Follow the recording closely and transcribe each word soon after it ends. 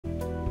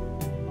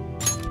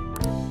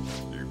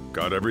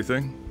Got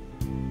everything?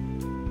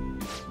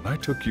 When I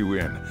took you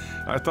in,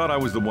 I thought I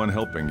was the one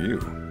helping you.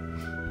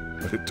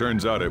 But it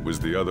turns out it was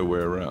the other way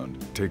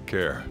around. Take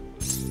care.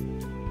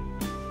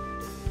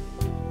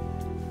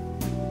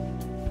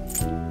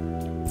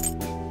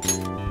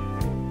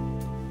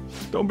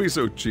 Don't be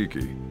so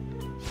cheeky.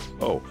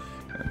 Oh,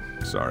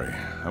 and sorry.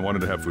 I wanted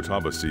to have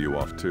Futaba see you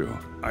off too.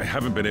 I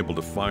haven't been able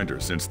to find her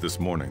since this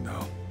morning,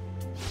 though.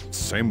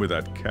 Same with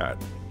that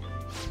cat.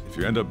 If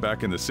you end up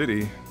back in the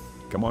city,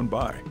 come on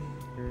by.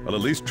 I'll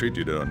at least treat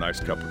you to a nice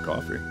cup of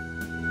coffee.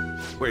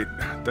 Wait,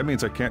 that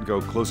means I can't go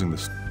closing the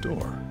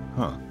store,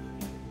 huh?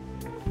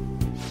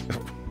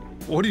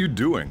 What are you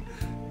doing?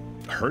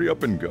 Hurry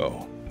up and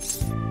go.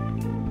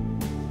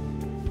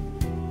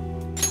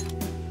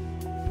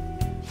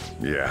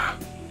 Yeah.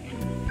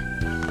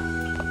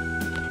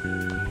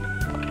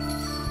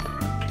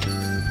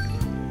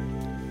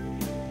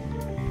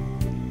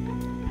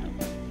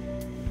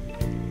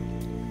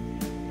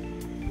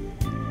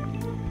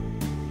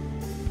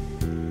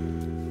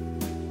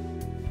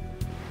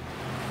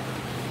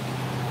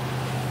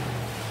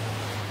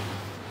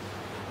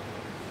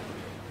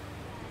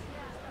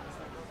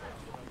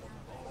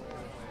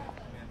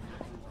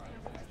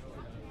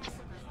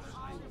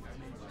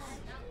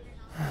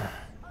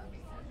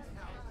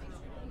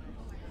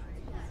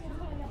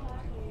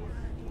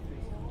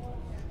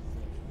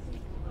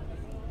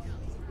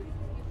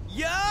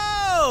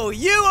 Yo!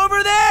 You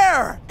over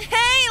there!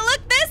 Hey,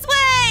 look this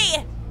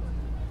way!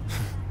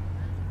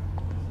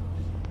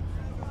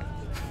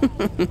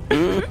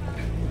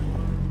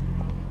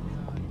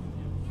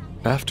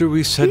 After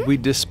we said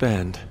we'd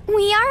disband.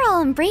 We are all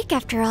on break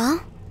after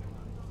all.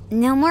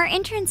 No more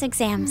entrance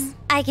exams.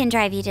 I can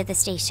drive you to the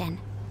station.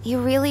 You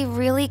really,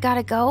 really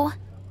gotta go?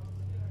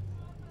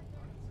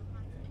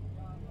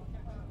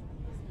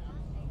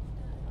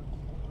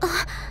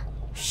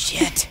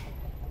 Shit.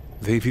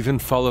 They've even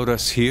followed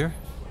us here?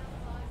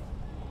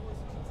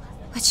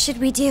 What should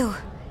we do?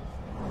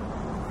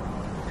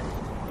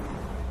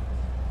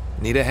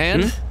 Need a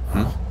hand?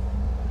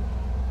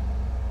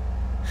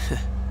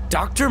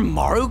 Dr.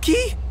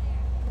 Maruki?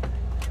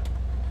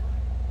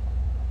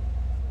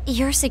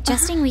 You're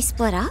suggesting we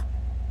split up?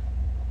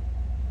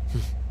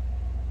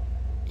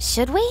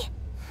 Should we?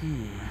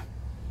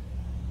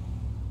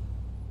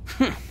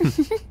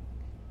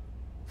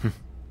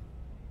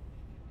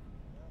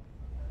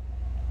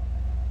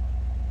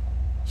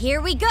 Here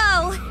we go!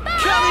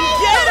 Come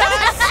and get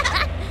us!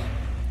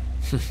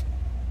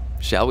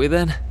 Shall we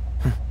then?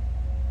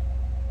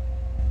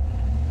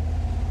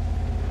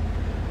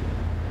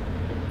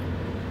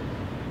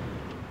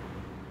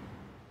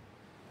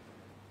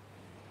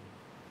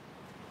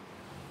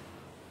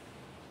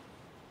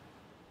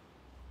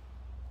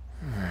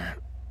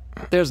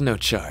 There's no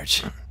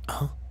charge.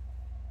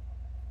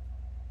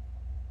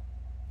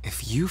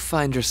 If you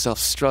find yourself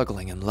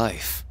struggling in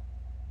life,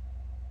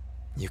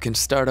 you can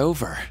start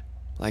over,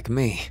 like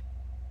me.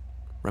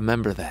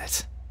 Remember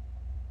that.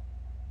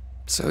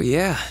 So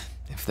yeah,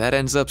 if that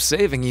ends up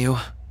saving you,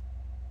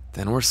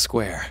 then we're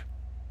square.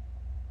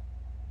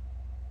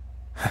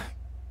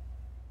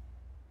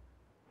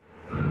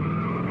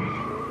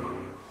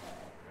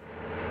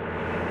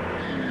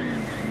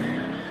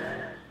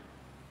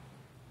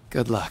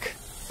 Good luck.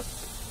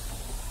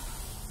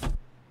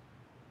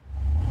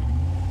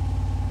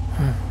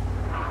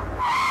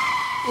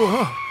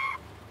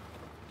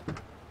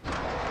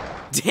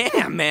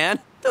 Damn, man!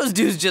 Those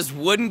dudes just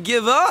wouldn't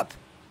give up!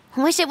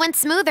 Wish it went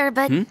smoother,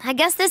 but I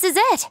guess this is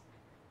it.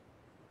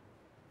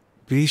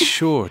 Be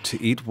sure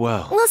to eat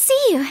well. We'll see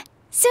you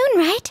soon,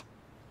 right?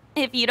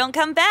 If you don't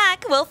come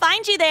back, we'll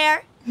find you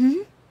there.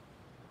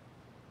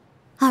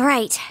 All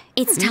right,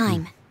 it's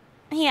time.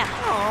 Yeah,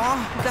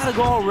 Aw, gotta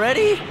go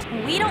already?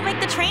 we don't make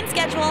the train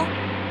schedule.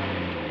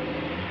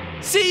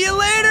 See you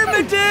later,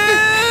 my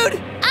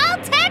dude!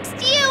 I'll text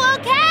you,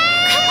 okay?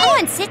 Come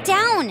on, sit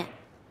down.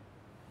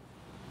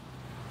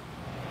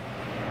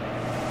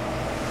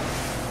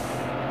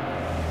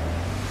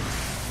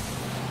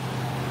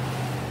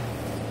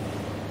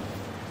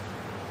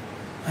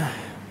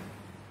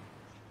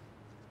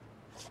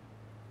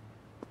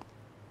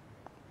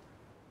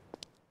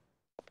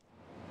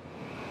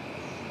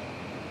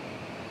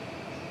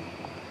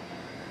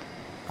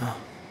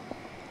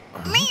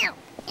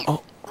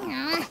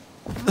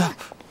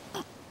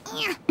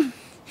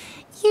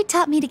 You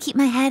taught me to keep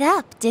my head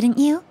up, didn't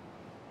you?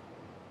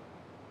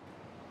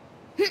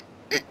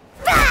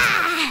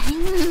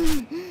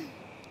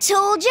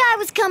 Told you I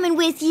was coming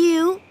with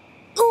you.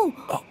 Ooh.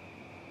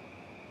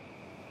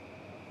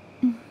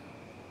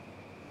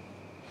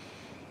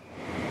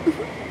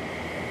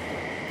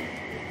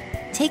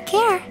 Take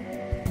care.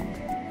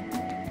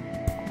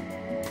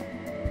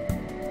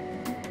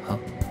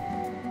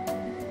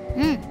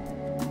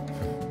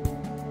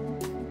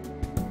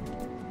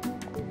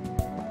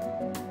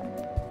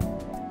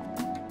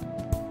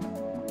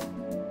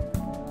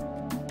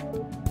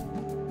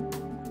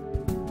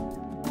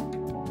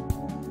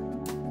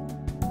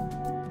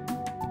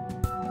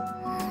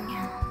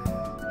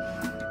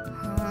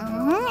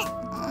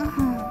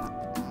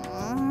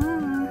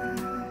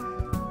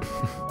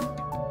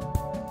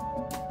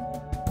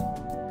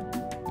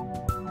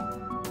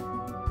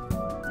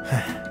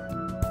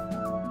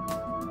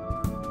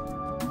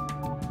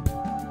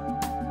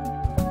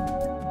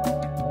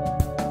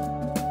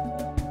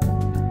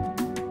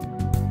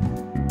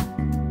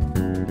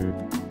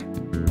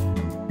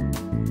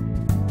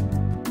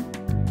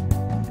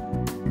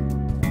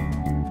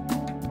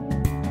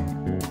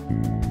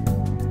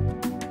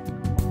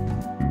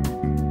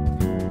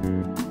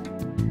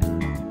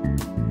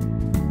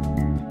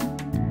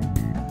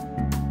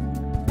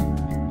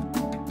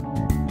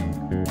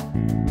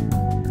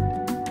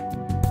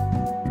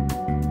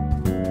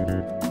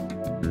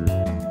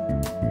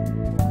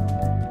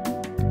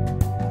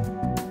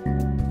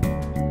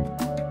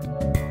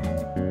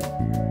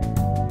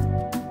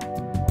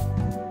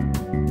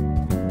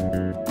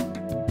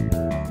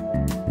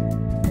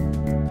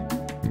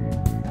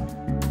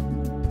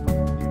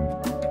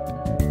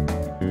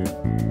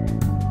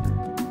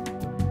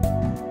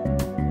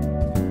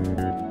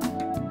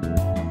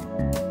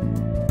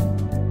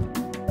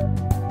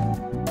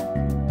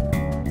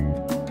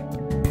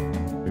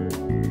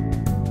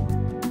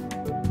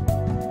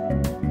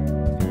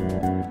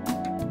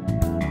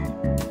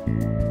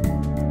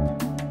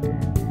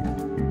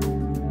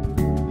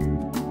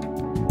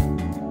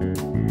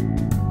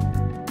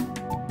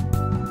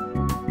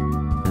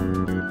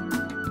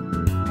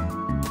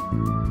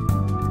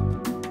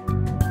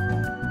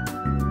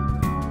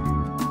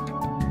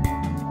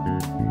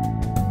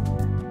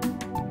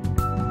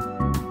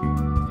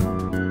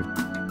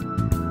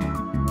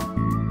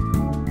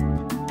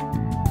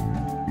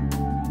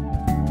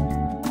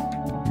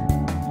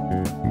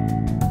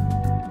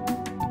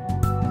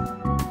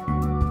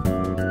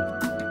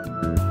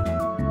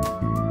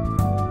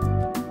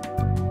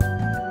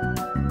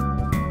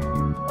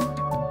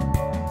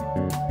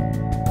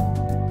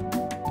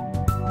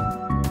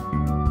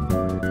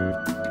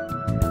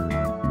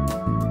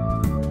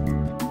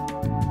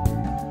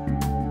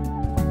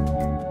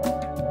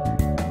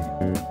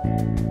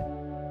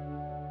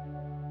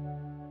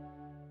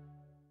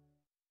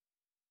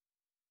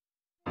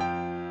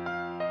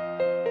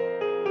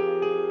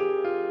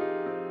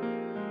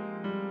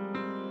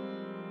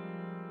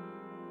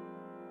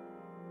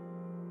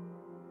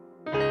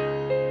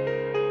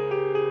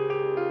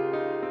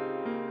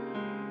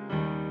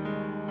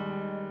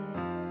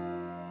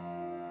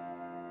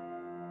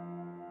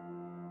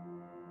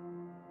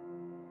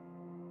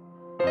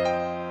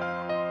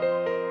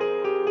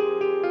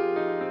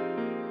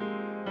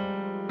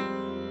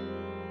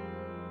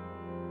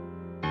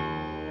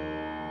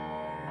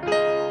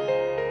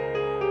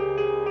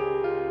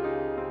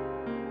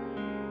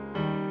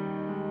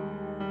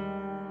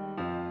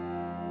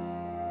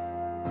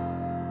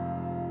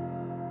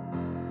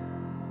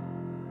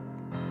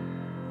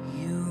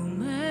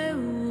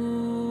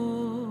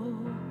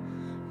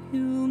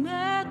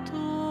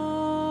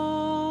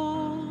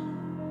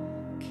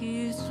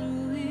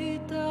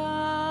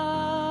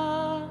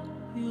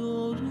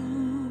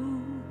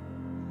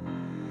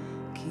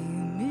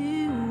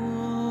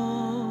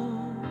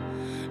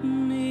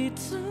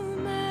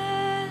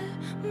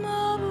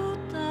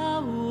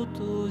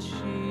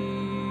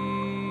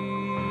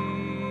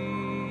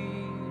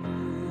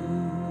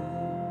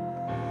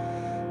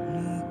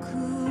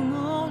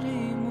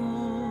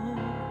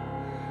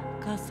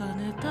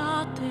 ね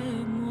た手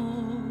も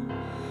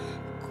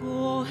声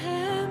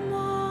も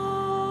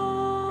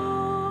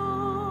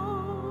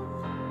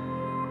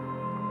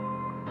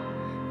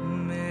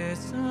目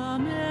覚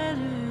めれ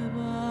ば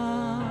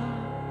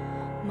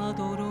ま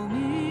どろ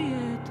みへ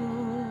と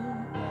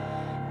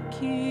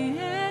消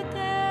えて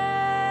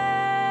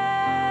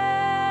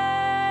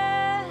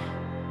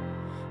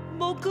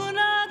僕ら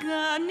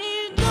が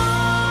二度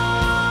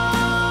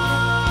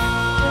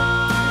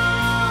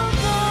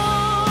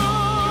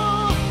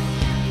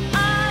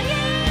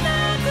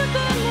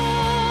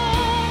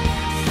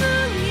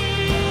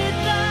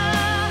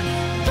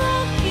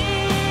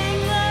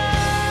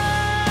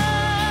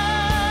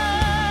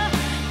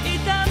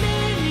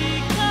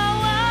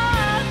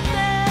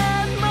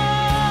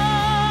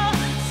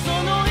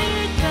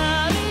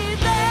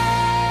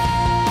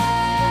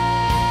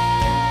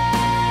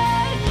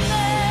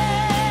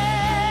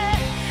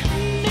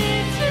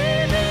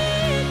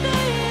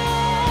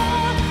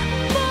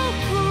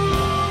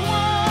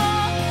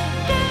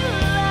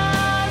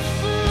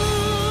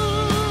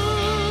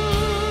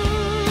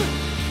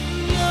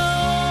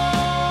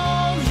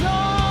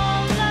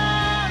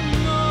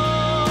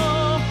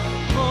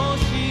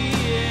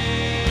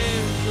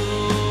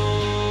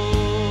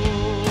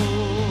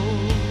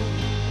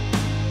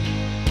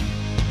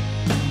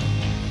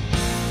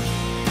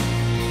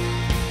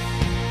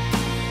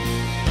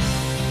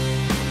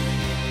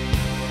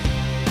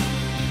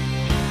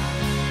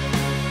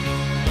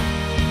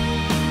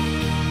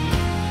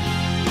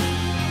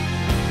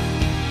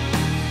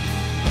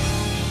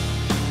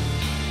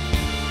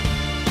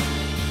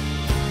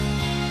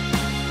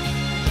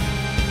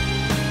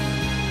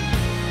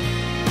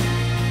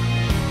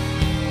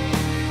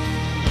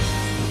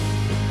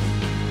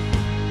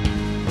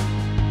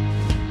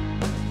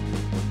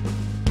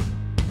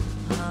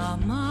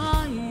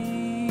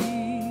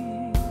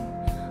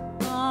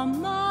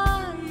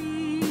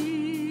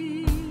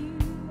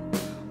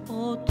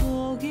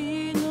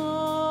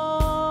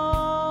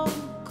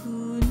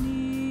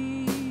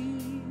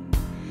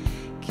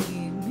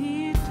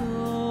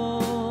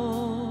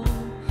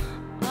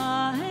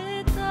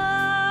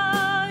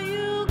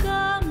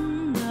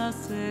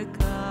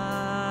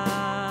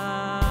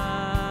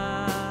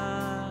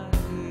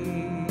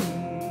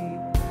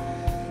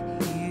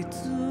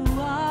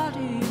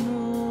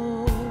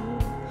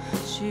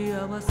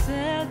幸せ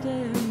で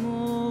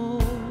も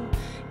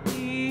い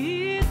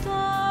いと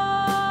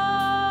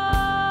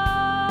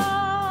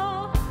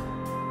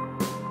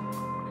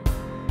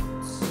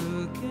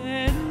つ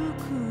ける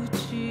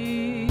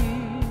口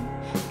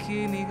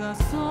君が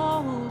そ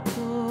っ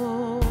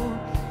と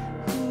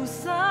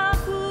塞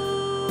ぐ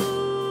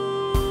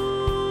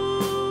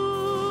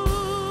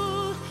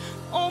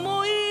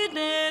思い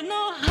出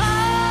の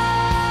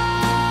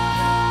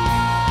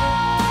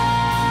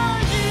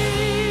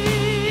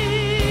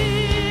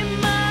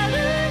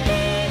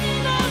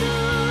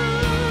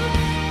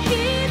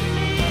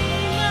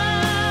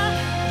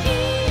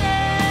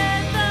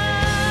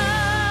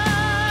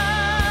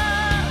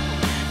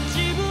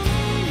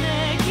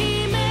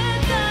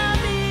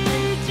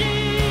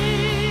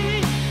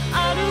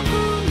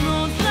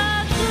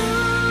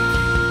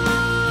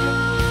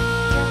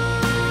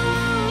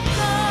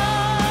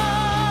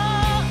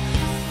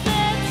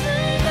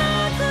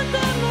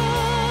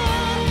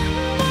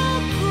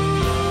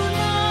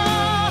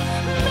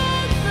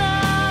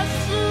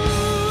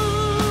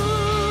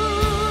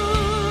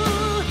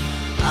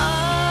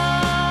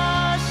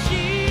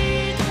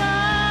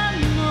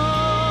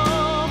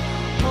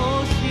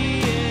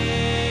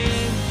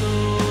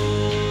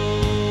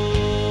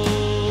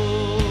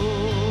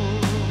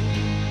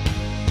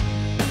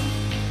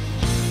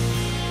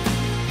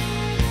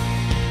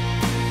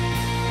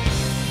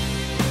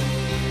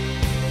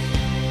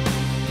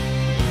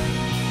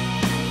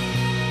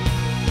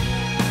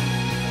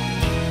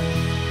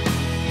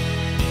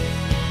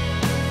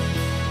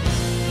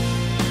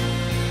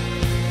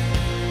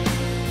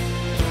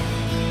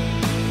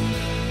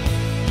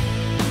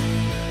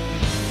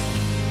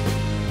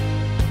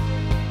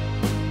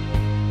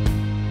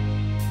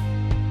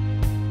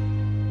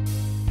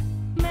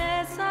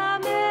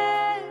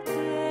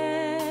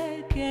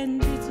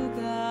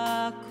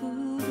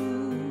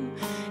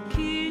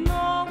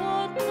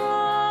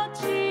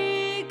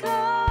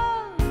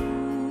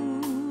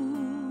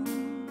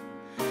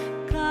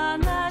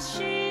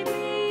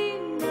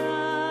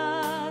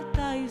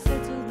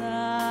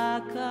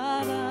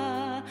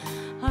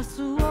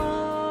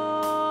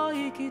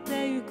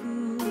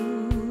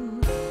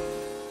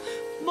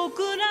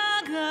僕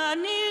らが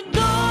二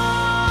度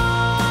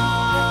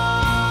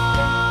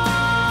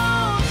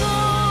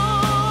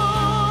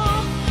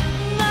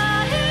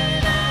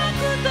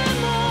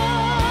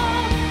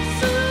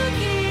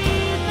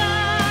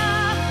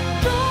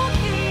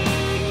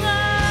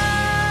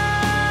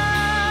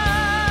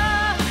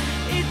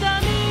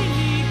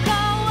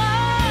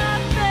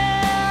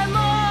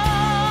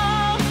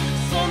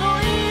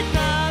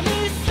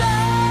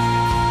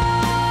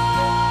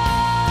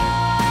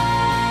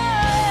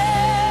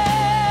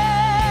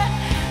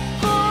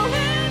こ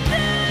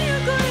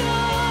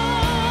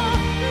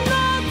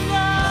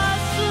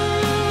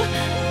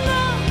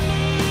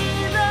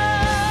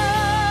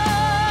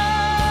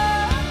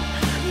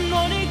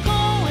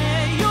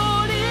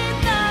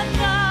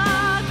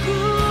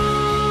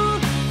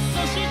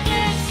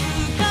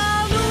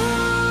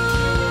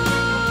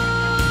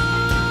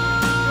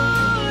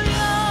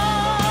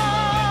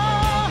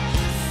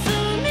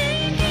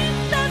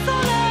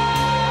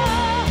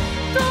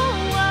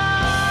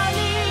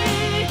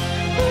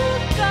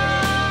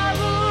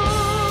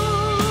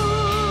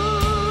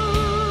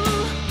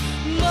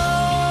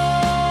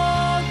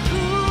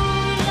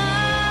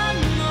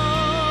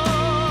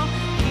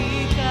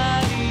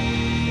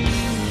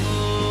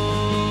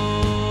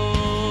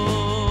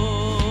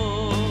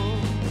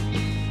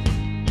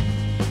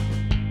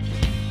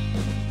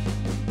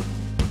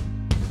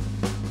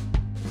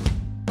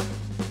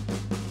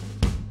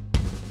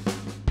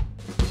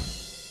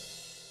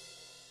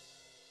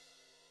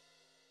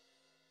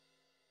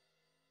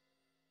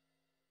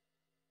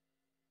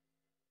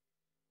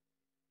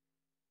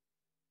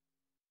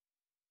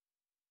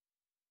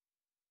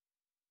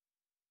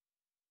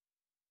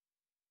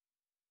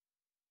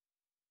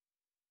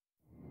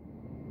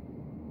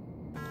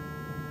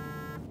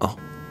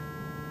Oh.